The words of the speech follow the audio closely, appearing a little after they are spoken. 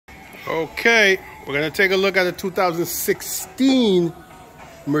Okay, we're gonna take a look at the 2016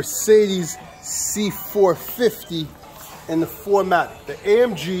 Mercedes C-450 in the 4MATIC. The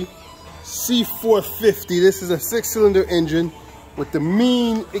AMG C-450. This is a 6-cylinder engine with the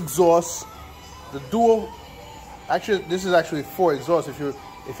mean exhaust. The dual, actually, this is actually 4 exhausts if you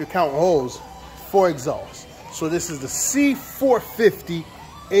count holes, 4 exhausts. So this is the C-450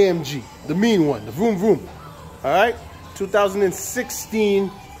 AMG, the mean one, the vroom vroom. All right, 2016.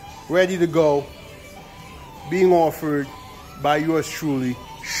 Ready to go, being offered by yours truly,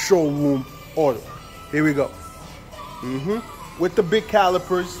 Showroom Auto. Here we go. With the big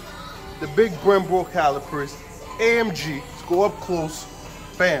calipers, the big Brembo calipers, AMG. Let's go up close,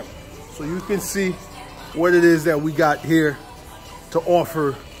 bam. So you can see what it is that we got here to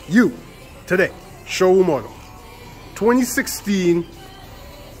offer you today. Showroom Auto. 2016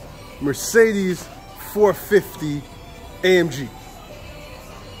 Mercedes 450 AMG.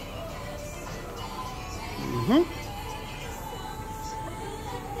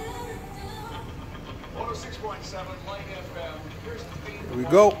 Here we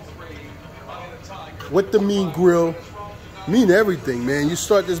go. With the mean grill. Mean everything, man. You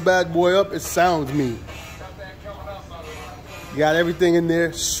start this bad boy up, it sounds mean. You got everything in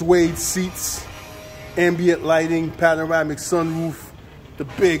there. Suede seats, ambient lighting, panoramic sunroof, the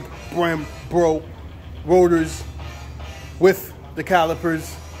big Brembo rotors with the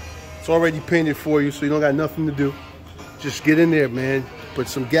calipers. It's already painted for you, so you don't got nothing to do. Just get in there, man. Put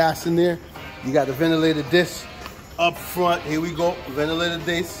some gas in there. You got the ventilated disc up front. Here we go, ventilated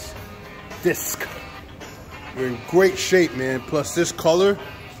disc. You're in great shape, man. Plus this color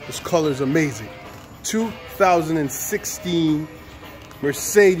is amazing. 2016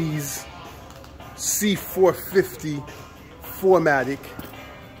 Mercedes C-450 4MATIC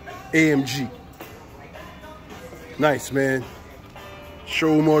AMG. Nice, man.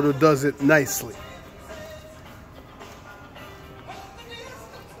 Showroom Auto does it nicely.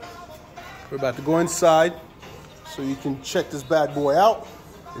 We're about to go inside so you can check this bad boy out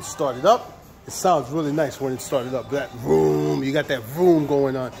and start it up. It sounds really nice when it's started up. That vroom, you got that vroom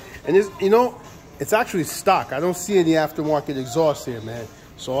going on. And it's, you know, it's actually stock. I don't see any aftermarket exhaust here, man.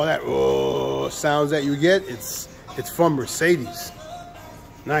 So all that sounds that you get, it's from Mercedes.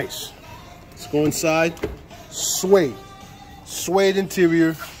 Nice. Let's go inside. Suede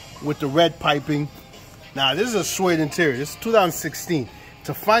interior with the red piping. Now this is a suede interior. This is 2016.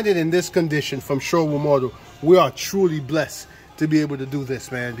 To find it in this condition from Showroom Auto, we are truly blessed to be able to do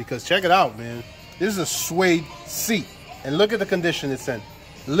this, man. Because check it out, man. This is a suede seat, and look at the condition it's in.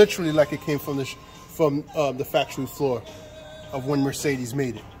 Literally like it came from the factory floor of when Mercedes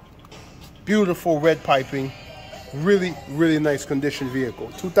made it. Beautiful red piping. Really, really nice condition vehicle.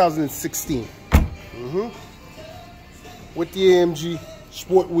 2016. With the AMG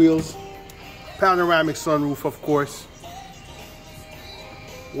sport wheels, panoramic sunroof, of course.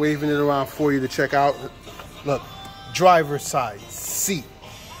 Waving it around for you to check out. Look, driver's side seat,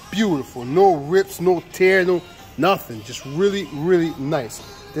 beautiful. No rips, no tear, no nothing. Just really, really nice.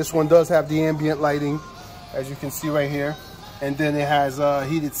 This one does have the ambient lighting, as you can see right here, and then it has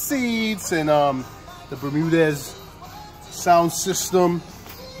heated seats and the Bermudez sound system,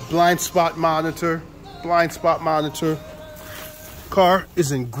 blind spot monitor. Car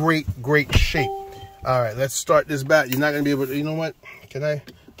is in great shape. All right, let's start this back. You're not gonna be able to, you know what? Can I?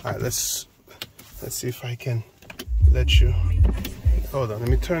 All right, let's see if I can let you. Hold on, let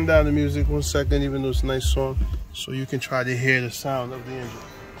me turn down the music 1 second, even though it's a nice song, so you can try to hear the sound of the engine.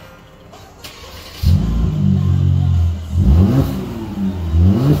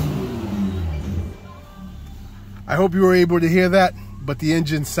 I hope you were able to hear that, but the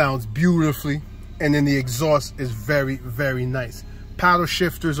engine sounds beautifully, and then the exhaust is very, very nice. Paddle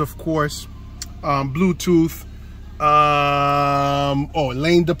shifters, of course, Bluetooth,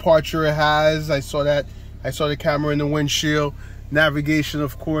 lane departure it has. I saw that. I saw the camera in the windshield. Navigation,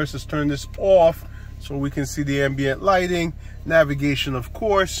 of course. Let's turn this off so we can see the ambient lighting. Navigation, of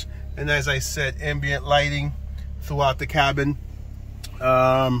course, and as I said, ambient lighting throughout the cabin.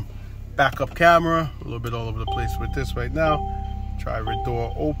 Backup camera, a little bit all over the place with this right now. Driver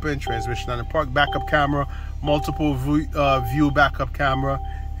door open, transmission on the park, backup camera, multiple view backup camera.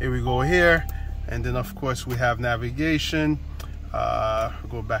 Here we go here. And then of course we have navigation.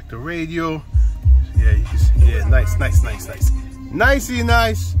 Go back to radio. Yeah, you can see, yeah, nice. Nicey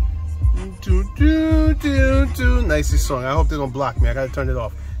nice. Nicey song. I hope they don't block me. I gotta turn it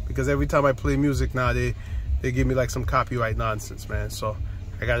off because every time I play music now they give me like some copyright nonsense, man. So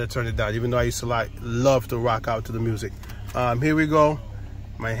I gotta turn it down, even though I used to love to rock out to the music. Here we go.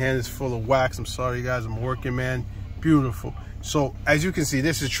 My hand is full of wax. I'm sorry guys, I'm working, man. Beautiful. So as you can see,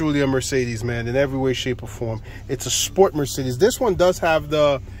 this is truly a Mercedes, man, in every way, shape, or form. It's a sport Mercedes. This one does have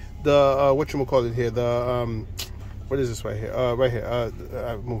the whatchamacallit here, the what is this right here? Right here.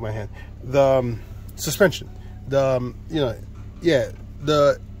 I moved my hand. The suspension. The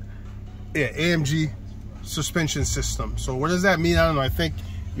AMG suspension system. So what does that mean? I don't know. I think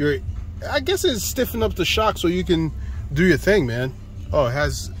I guess it's stiffen up the shock so you can do your thing, man. Oh, it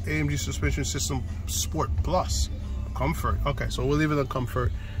has AMG suspension system Sport Plus. Comfort. Okay, so we'll leave it on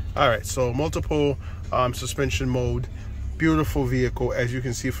comfort. All right, so multiple suspension mode. Beautiful vehicle, as you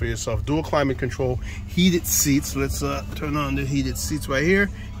can see for yourself. Dual climate control, heated seats. Let's turn on the heated seats right here.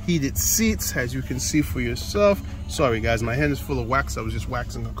 Heated seats, as you can see for yourself. Sorry guys, my hand is full of wax. I was just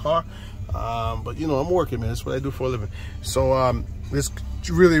waxing the car, but you know, I'm working, man. That's what I do for a living. So this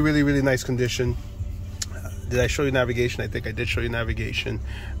really, really, really nice condition. Did I show you navigation? I think I did show you navigation.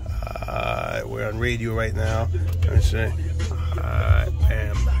 We're on radio right now. Let me see. I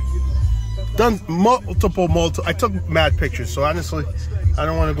am done multiple. I took mad pictures, so honestly, I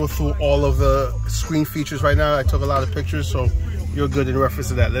don't want to go through all of the screen features right now. I took a lot of pictures, so you're good in reference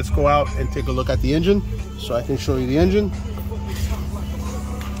to that. Let's go out and take a look at the engine, so I can show you the engine.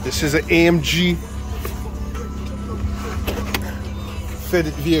 This is an AMG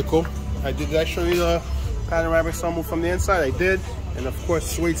fitted vehicle. Did I show you the panoramic sunroof from the inside? I did. And of course,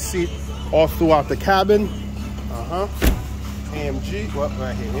 suede seat all throughout the cabin. AMG, well,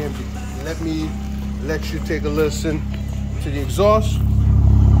 right here, AMG. Let me let you take a listen to the exhaust.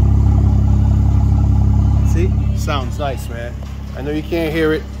 See, sounds nice, man. I know you can't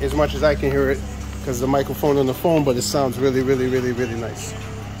hear it as much as I can hear it because the microphone on the phone, but it sounds really, really, really, really nice.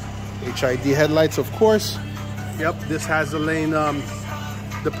 HID headlights, of course. Yep, this has the lane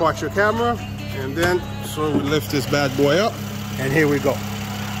departure camera. And then, so we lift this bad boy up. And here we go.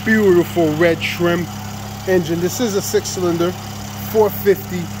 Beautiful red trim engine. This is a 6-cylinder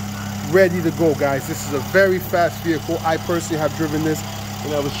 450, ready to go, guys. This is a very fast vehicle. I personally have driven this,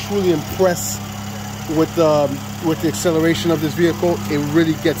 and I was truly impressed with the acceleration of this vehicle. It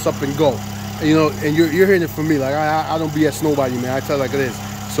really gets up and go. You know, and you're hearing it from me. Like I don't BS nobody, man. I tell it like it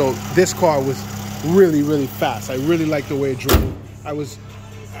is. So this car was really, really fast. I really liked the way it drove. I was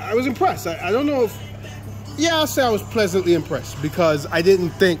impressed. I don't know if. Yeah, I'll say I was pleasantly impressed because I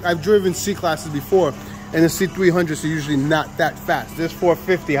didn't think, I've driven C-classes before and the C300s are usually not that fast. This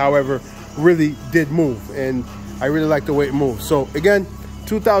 450, however, really did move and I really like the way it moves. So again,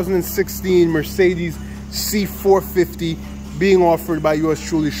 2016 Mercedes C450 being offered by yours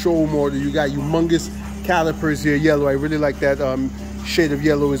truly, showroom order. You got humongous calipers here, yellow. I really like that shade of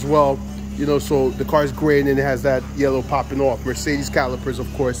yellow as well. You know, so the car's gray and then it has that yellow popping off. Mercedes calipers,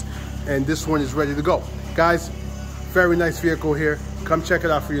 of course. And this one is ready to go. Guys, very nice vehicle here. Come check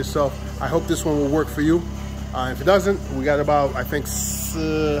it out for yourself. I hope this one will work for you. If it doesn't, we got about, I think,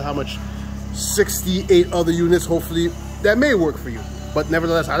 how much? 68 other units. Hopefully that may work for you. But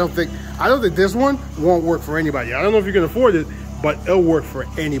nevertheless, I don't think this one won't work for anybody. I don't know if you can afford it, but it'll work for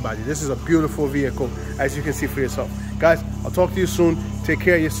anybody. This is a beautiful vehicle, as you can see for yourself. Guys, I'll talk to you soon. Take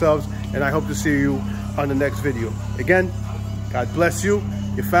care of yourselves, and I hope to see you on the next video. Again, God bless you,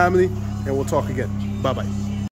 your family, and we'll talk again. Bye-bye.